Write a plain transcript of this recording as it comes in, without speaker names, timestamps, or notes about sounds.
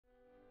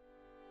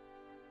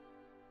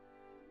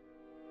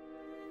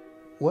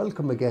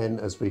Welcome again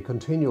as we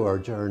continue our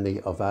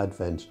journey of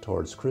Advent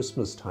towards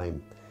Christmas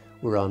time.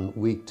 We're on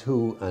week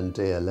 2 and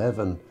day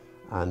 11,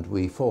 and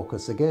we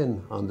focus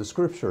again on the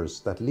scriptures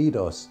that lead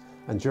us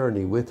and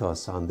journey with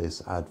us on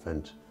this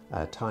Advent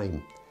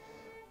time.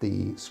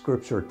 The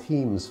scripture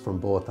themes from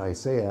both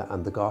Isaiah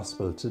and the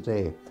Gospel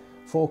today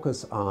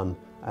focus on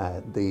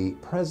the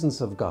presence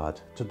of God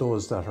to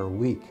those that are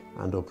weak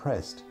and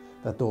oppressed,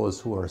 that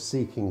those who are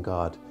seeking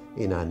God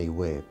in any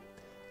way.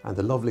 And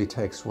the lovely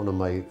text, one of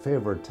my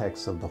favourite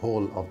texts of the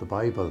whole of the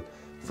Bible,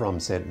 from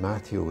St.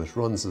 Matthew, it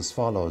runs as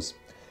follows.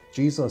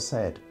 Jesus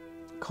said,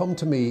 "Come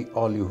to me,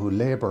 all you who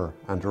labour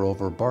and are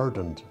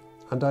overburdened,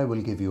 and I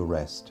will give you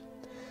rest.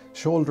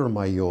 Shoulder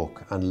my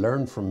yoke and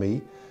learn from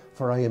me,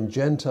 for I am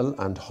gentle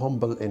and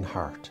humble in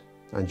heart,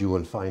 and you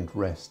will find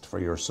rest for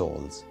your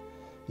souls.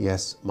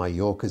 Yes, my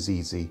yoke is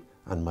easy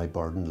and my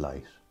burden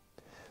light."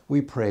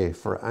 We pray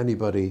for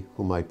anybody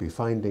who might be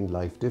finding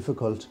life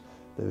difficult,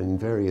 in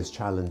various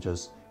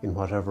challenges in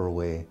whatever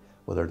way,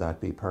 whether that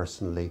be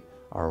personally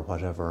or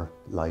whatever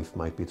life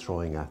might be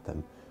throwing at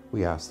them.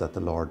 We ask that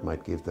the Lord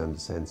might give them the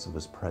sense of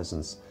His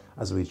presence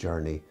as we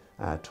journey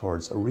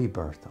towards a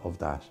rebirth of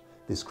that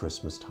this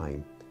Christmas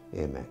time.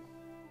 Amen.